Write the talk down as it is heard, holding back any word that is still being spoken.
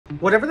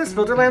Whatever this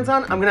filter lands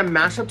on, I'm gonna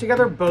mash up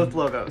together both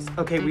logos.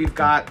 Okay, we've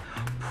got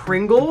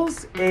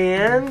Pringles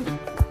and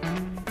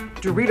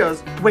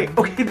Doritos. Wait,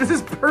 okay, this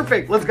is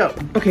perfect. Let's go.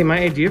 Okay, my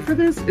idea for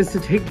this is to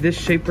take this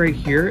shape right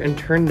here and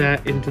turn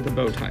that into the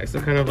bow tie. So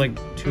kind of like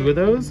two of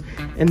those.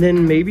 And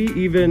then maybe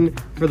even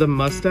for the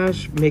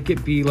mustache, make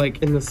it be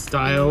like in the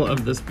style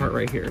of this part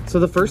right here. So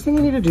the first thing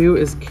I need to do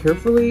is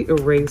carefully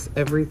erase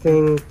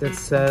everything that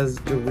says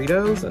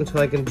Doritos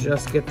until I can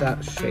just get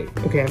that shape.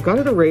 Okay, I've got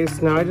it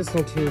erased. Now I just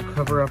need to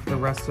cover up the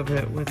rest of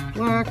it with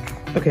black.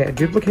 Okay, I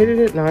duplicated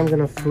it. Now I'm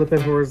gonna flip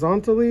it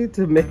horizontally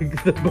to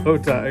make the bow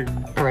tie.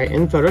 All right,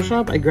 in Photoshop,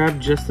 I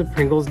grabbed just the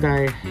Pringles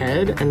guy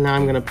head, and now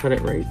I'm gonna put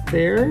it right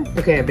there.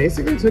 Okay, I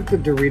basically took the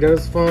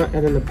Doritos font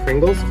and then the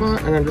Pringles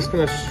font, and I'm just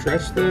gonna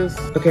stretch this.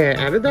 Okay,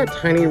 I added that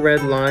tiny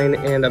red line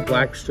and a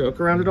black stroke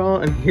around it all,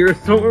 and here's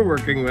what we're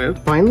working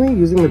with. Finally,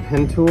 using the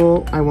pen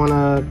tool, I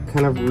wanna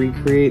kind of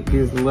recreate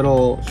these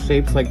little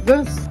shapes like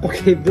this.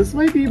 Okay, this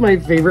might be my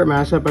favorite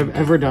mashup I've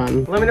ever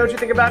done. Let me know what you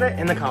think about it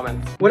in the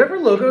comments. Whatever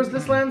logos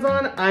this lands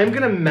on, I'm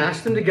gonna mash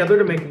them together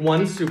to make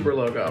one super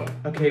logo.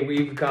 Okay,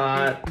 we've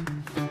got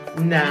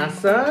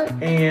NASA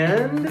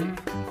and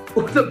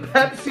the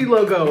Pepsi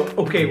logo.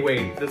 Okay,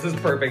 wait, this is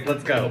perfect.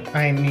 Let's go.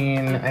 I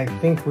mean, I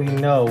think we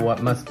know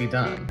what must be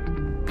done.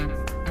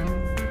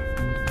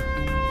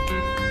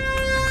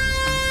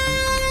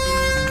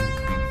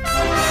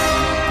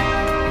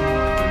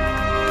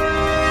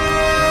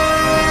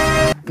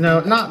 No,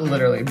 not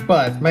literally,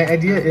 but my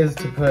idea is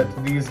to put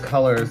these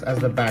colors as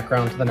the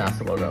background to the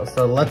NASA logo.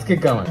 So let's get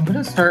going. I'm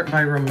gonna start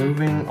by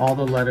removing all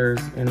the letters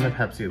in the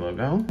Pepsi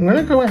logo. I'm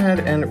gonna go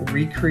ahead and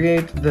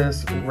recreate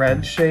this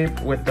red shape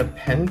with the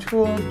pen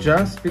tool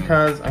just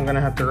because I'm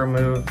gonna have to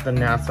remove the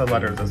NASA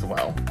letters as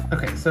well.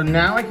 Okay, so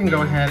now I can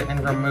go ahead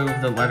and remove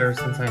the letters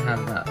since I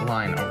have that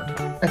line over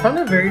top. I found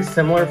a very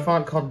similar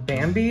font called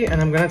Bambi, and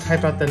I'm gonna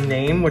type out the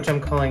name, which I'm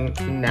calling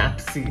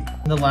Napsy.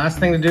 The last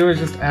thing to do is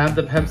just add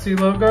the Pepsi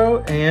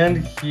logo,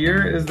 and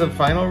here is the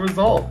final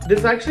result.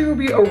 This actually will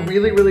be a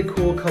really, really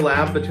cool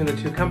collab between the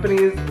two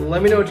companies.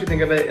 Let me know what you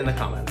think of it in the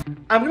comments.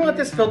 I'm gonna let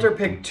this filter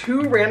pick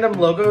two random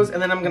logos, and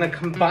then I'm gonna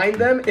combine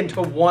them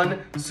into one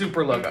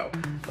super logo.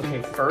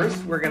 Okay,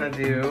 first we're gonna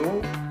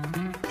do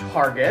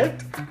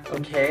Target,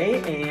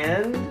 okay,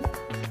 and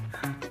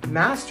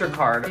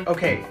MasterCard.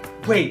 Okay,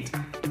 wait.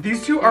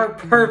 These two are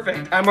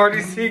perfect. I'm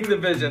already seeing the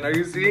vision. Are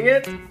you seeing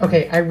it?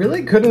 Okay, I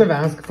really couldn't have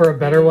asked for a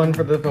better one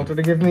for the filter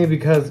to give me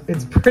because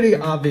it's pretty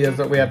obvious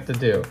what we have to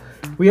do.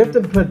 We have to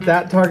put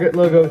that Target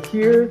logo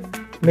here,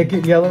 make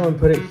it yellow and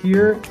put it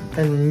here,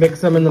 and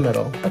mix them in the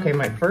middle. Okay,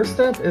 my first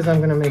step is I'm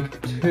gonna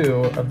make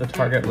two of the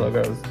Target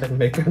logos and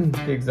make them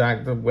the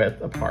exact width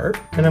apart.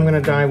 And I'm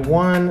gonna dye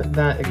one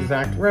that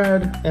exact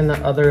red and the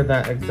other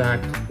that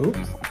exact,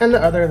 and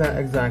the other that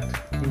exact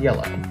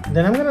yellow.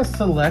 Then I'm gonna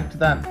select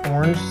that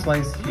orange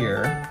slice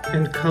here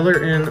and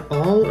color in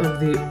all of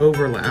the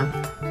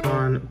overlap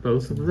on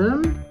both of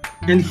them.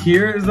 And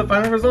here is the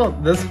final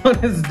result. This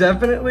one is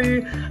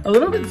definitely a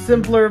little bit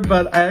simpler,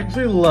 but I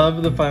actually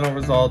love the final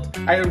result.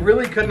 I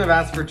really couldn't have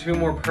asked for two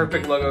more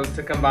perfect logos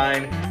to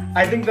combine.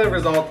 I think the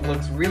result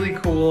looks really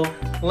cool.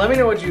 Let me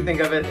know what you think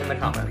of it in the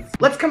comments.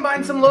 Let's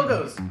combine some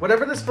logos.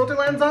 Whatever this filter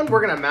lands on,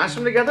 we're gonna mash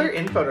them together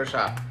in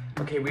Photoshop.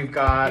 Okay, we've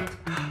got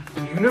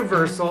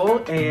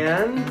Universal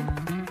and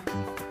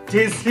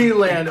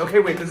Disneyland. Okay,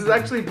 wait, this is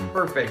actually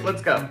perfect.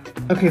 Let's go.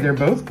 Okay, they're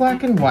both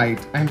black and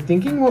white. I'm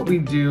thinking what we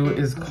do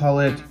is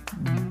call it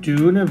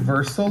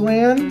Duniversal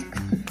Land,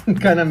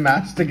 kind of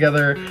mash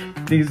together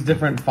these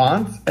different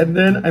fonts. And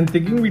then I'm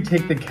thinking we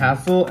take the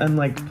castle and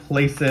like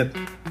place it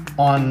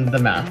on the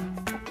map.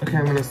 Okay,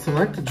 I'm gonna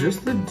select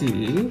just the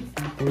D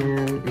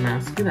and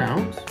mask it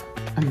out.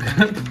 I'm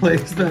gonna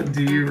place that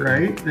D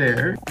right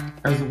there,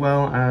 as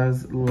well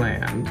as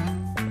land.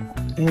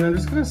 And I'm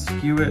just gonna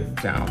skew it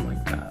down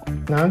like that.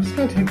 Now I'm just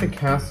gonna take the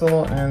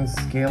castle and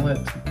scale it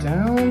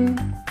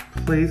down,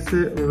 place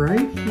it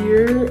right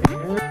here,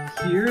 and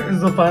here is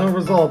the final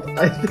result.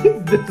 I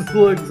think this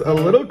looks a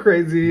little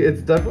crazy.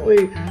 It's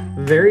definitely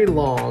very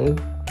long,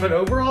 but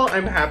overall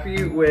I'm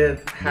happy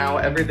with how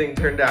everything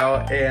turned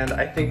out, and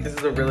I think this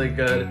is a really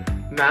good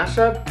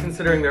mashup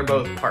considering they're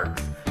both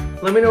parks.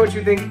 Let me know what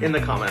you think in the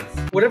comments.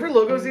 Whatever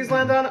logos these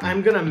land on,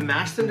 I'm gonna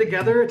mash them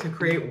together to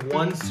create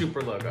one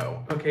super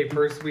logo. Okay,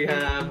 first we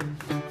have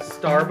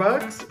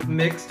Starbucks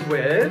mixed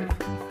with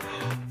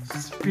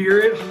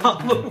Spirit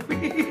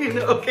Halloween.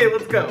 Okay,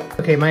 let's go.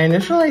 Okay, my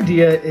initial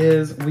idea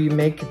is we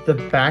make the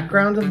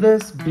background of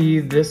this be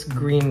this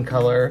green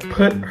color,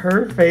 put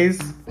her face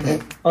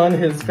on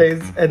his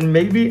face, and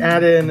maybe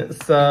add in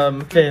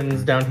some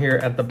fins down here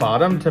at the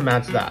bottom to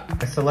match that.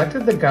 I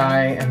selected the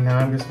guy, and now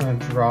I'm just gonna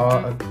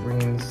draw a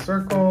green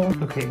circle.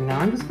 Okay, now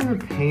I'm just gonna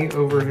paint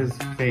over his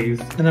face,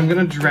 and I'm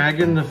gonna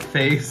drag in the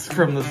face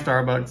from the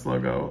Starbucks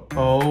logo.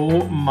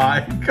 Oh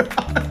my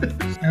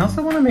gosh. I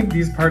also wanna make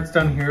these parts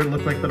down here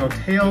look like little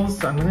tails,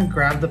 so I'm gonna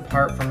grab the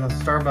part from the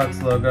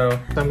Starbucks logo.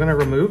 So I'm gonna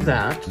remove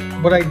that.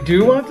 What I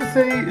do want to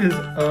say is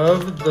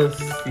of the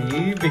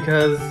sea,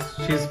 because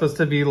she she's supposed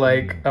to be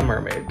like a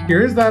mermaid.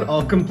 Here's that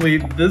all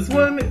complete. This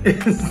one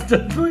is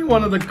definitely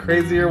one of the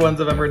crazier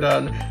ones I've ever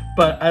done,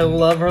 but I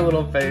love her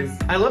little face.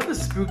 I love the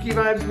spooky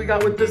vibes we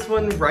got with this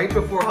one right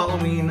before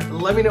Halloween.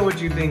 Let me know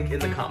what you think in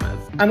the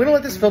comments. I'm gonna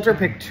let this filter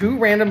pick 2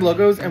 random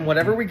logos, and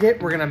whatever we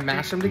get, we're gonna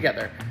mash them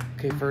together.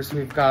 Okay, first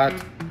we've got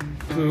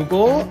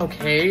Google,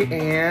 okay,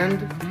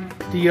 and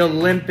the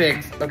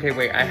Olympics. Okay,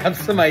 wait, I have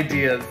some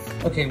ideas.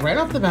 Okay, right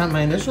off the bat,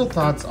 my initial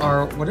thoughts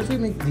are, what if we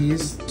make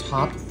these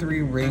top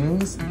 3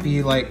 rings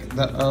be like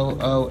the O,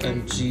 O,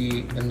 and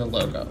G in the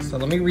logo? So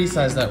let me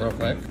resize that real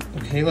quick.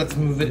 Okay, let's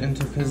move it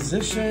into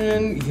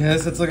position.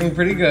 Yes, it's looking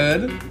pretty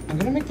good. I'm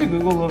gonna make the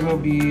Google logo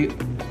be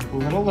a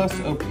little less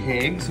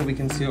opaque so we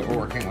can see what we're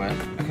working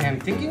with. Okay, I'm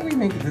thinking we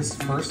make this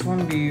first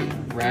one be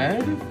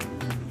red,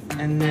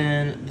 and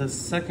then the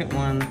second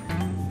one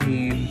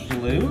be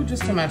blue,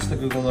 just to match the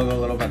Google logo a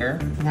little better.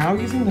 Now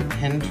using the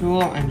pen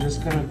tool, I'm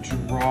just gonna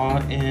draw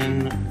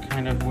in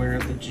kind of where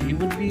the G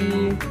would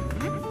be.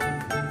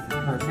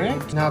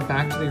 Perfect. Now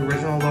back to the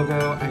original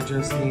logo, I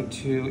just need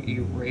to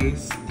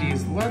erase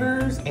these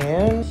letters,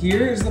 and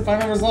here is the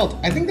final result.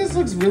 I think this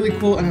looks really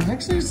cool, and I'm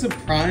actually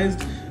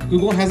surprised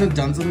Google hasn't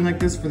done something like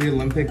this for the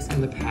Olympics in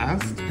the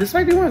past. This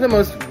might be one of the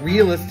most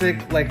realistic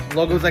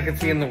logos I could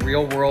see in the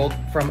real world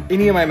from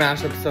any of my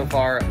mashups so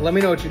far. Let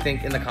me know what you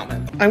think in the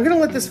comments. I'm gonna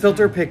let this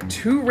filter pick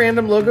 2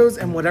 random logos,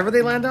 and whatever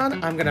they land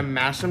on, I'm gonna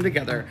mash them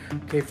together.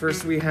 Okay,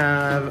 first we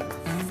have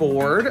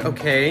Ford,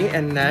 okay,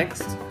 and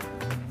next,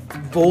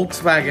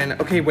 Volkswagen.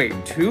 Okay, wait,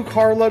 2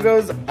 car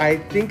logos? I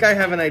think I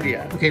have an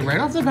idea. Okay, right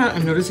off the bat,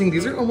 I'm noticing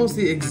these are almost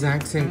the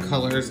exact same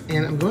colors,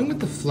 and I'm going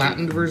with the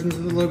flattened versions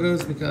of the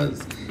logos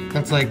because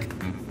that's like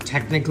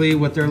technically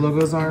what their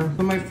logos are.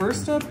 So my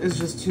first step is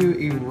just to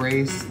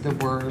erase the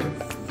word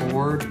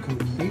Ford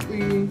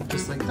completely,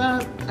 just like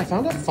that. I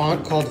found a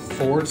font called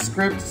Ford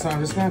Script, so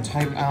I'm just gonna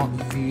type out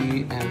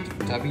V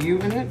and W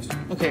in it.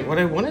 Okay, what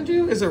I wanna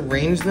do is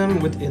arrange them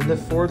within the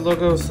Ford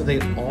logo so they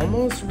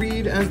almost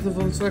read as the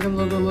Volkswagen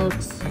logo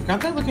looks. I've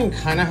got that looking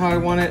kinda how I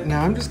want it.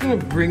 Now I'm just gonna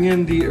bring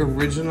in the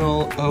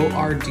original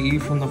ORD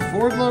from the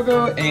Ford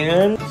logo,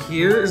 and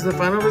here is the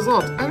final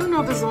result. I don't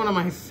know if this is one of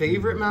my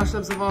favorite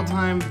mashups of all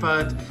time,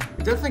 but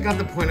we definitely got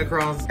the point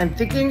across. I'm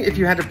thinking if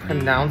you had to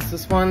pronounce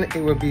this one,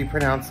 it would be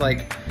pronounced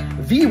like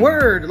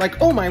V-word,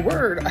 like oh my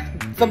word,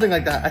 something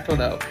like that, I don't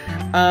know.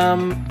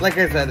 Like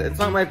I said, it's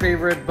not my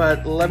favorite,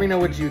 but let me know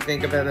what you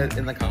think about it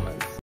in the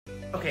comments.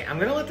 Okay, I'm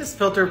gonna let this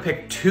filter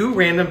pick 2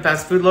 random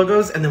fast food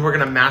logos, and then we're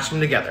gonna mash them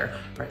together.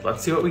 All right,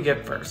 let's see what we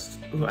get first.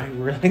 Ooh, I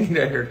really need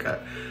a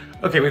haircut.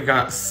 Okay, we've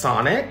got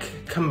Sonic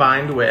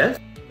combined with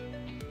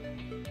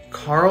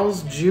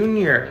Carl's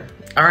Jr.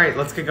 All right,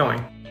 let's get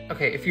going.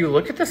 Okay, if you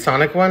look at the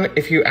Sonic one,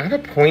 if you add a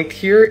point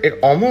here, it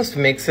almost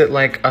makes it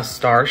like a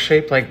star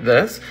shape like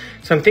this.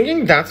 So I'm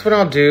thinking that's what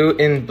I'll do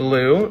in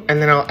blue, and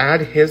then I'll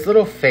add his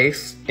little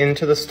face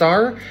into the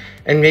star,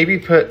 and maybe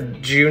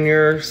put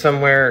Junior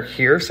somewhere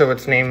here so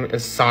its name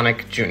is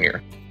Sonic Jr.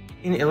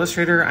 In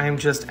Illustrator, I'm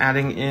just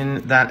adding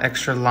in that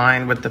extra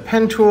line with the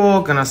pen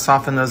tool, gonna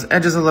soften those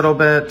edges a little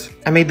bit.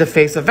 I made the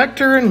face a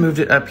vector and moved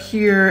it up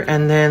here,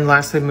 and then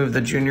lastly moved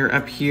the Junior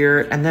up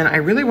here. And then I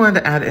really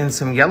wanted to add in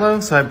some yellow,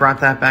 so I brought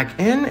that back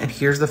in, and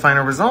here's the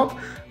final result.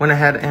 Went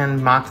ahead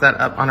and mocked that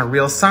up on a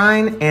real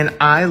sign, and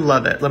I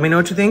love it. Let me know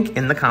what you think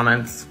in the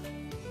comments.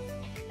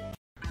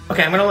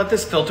 Okay, I'm gonna let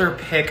this filter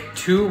pick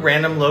 2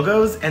 random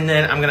logos, and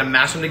then I'm gonna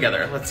mash them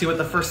together. Let's see what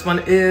the first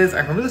one is.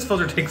 I remember this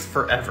filter takes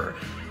forever.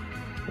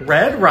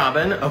 Red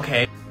Robin,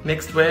 okay,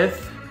 mixed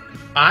with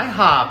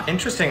IHOP.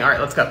 Interesting, all right,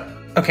 let's go.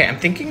 Okay, I'm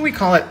thinking we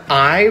call it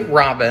I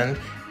Robin,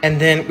 and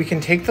then we can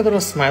take the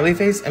little smiley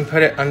face and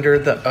put it under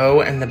the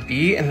O and the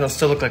B, and it'll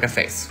still look like a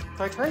face.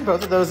 So I turned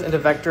both of those into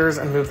vectors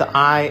and moved the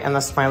I and the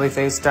smiley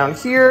face down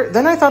here.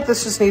 Then I thought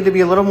this just needed to be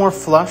a little more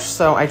flush,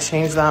 so I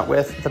changed that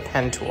with the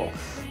pen tool.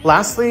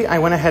 Lastly, I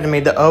went ahead and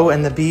made the O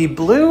and the B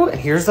blue, and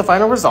here's the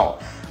final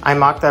result. I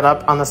mocked that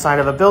up on the side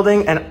of a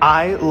building, and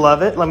I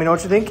love it. Let me know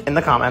what you think in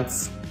the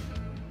comments.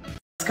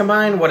 Let's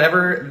combine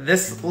whatever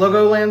this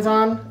logo lands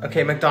on.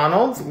 Okay,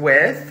 McDonald's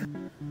with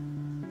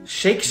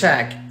Shake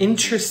Shack.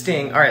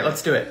 Interesting. All right,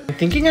 let's do it. I'm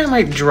thinking I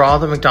might draw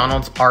the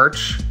McDonald's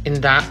arch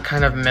in that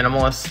kind of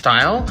minimalist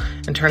style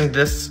and turn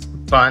this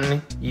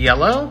bun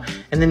yellow,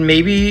 and then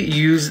maybe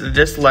use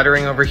this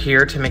lettering over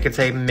here to make it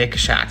say Mick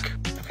Shack.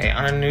 Okay,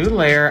 on a new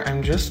layer,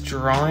 I'm just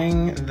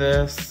drawing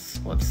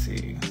this, let's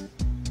see,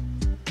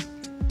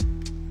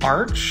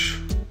 arch.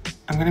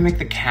 I'm gonna make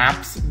the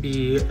caps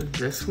be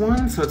this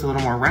one so it's a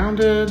little more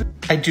rounded.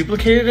 I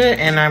duplicated it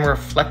and I'm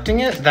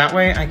reflecting it. That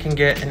way I can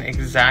get an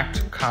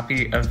exact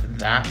copy of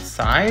that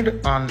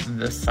side on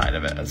this side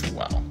of it as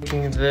well.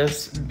 Making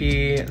this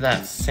be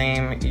that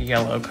same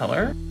yellow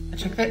color. I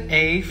took the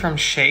A from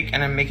shake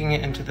and I'm making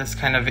it into this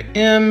kind of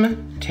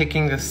M,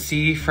 taking the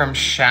C from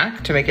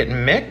shack to make it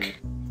Mick.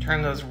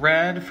 Turn those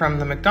red from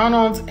the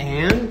McDonald's,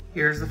 and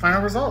here's the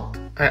final result.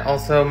 I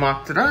also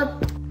mocked it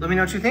up. Let me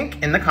know what you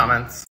think in the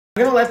comments.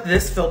 I'm gonna let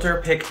this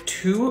filter pick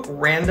 2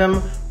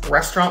 random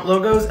restaurant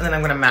logos, and then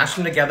I'm gonna mash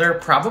them together,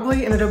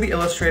 probably in Adobe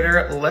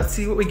Illustrator. Let's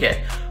see what we get.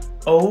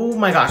 Oh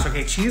my gosh,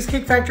 okay,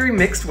 Cheesecake Factory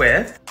mixed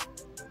with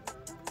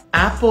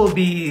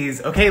Applebee's.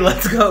 Okay,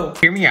 let's go.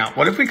 Hear me out.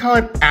 What if we call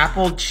it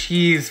Apple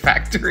Cheese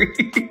Factory?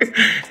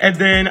 And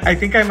then I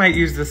think I might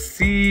use the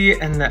C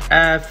and the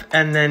F,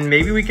 and then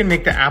maybe we can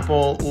make the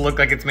apple look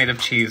like it's made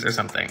of cheese or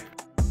something.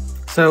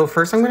 So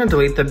first I'm gonna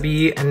delete the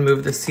B and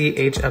move the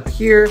CH up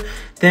here.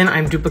 Then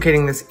I'm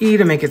duplicating this E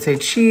to make it say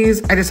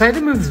cheese. I decided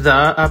to move the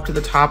up to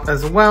the top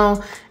as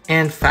well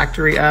and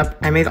factory up.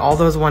 I made all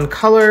those one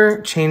color,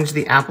 changed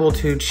the apple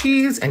to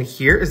cheese, and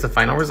here is the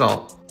final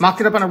result. Mocked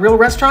it up on a real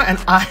restaurant and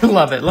I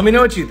love it. Let me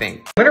know what you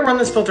think. I'm gonna run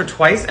this filter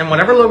twice and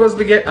whatever logos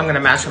we get, I'm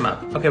gonna mash them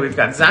up. Okay, we've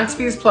got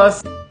Zaxby's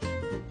plus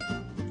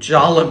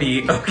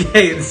Jollibee.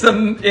 Okay,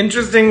 some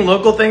interesting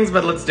local things,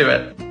 but let's do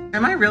it.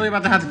 Am I really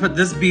about to have to put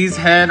this bee's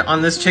head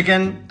on this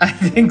chicken? I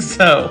think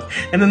so.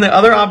 And then the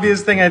other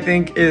obvious thing I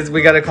think is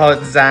we gotta call it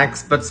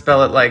Zax, but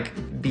spell it like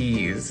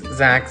bees.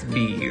 Zax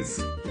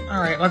bees. All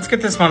right, let's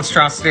get this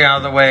monstrosity out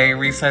of the way,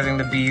 resizing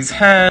the bee's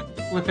head,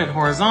 flip it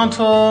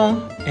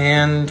horizontal,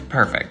 and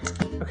perfect.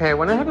 Okay, I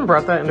went ahead and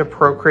brought that into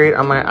Procreate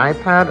on my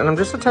iPad, and I'm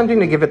just attempting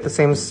to give it the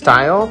same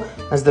style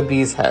as the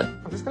bee's head.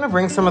 I'm just gonna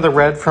bring some of the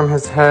red from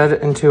his head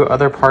into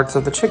other parts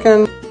of the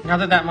chicken. Now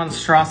that that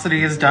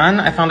monstrosity is done,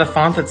 I found a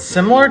font that's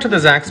similar to the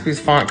Zaxby's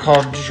font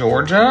called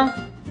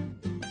Georgia.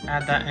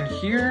 Add that in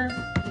here,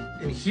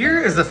 and here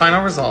is the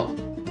final result.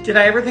 Did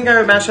I ever think I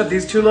would mash up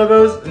these two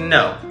logos?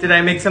 No. Did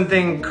I make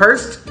something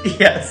cursed?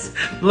 Yes.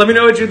 Let me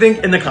know what you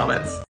think in the comments.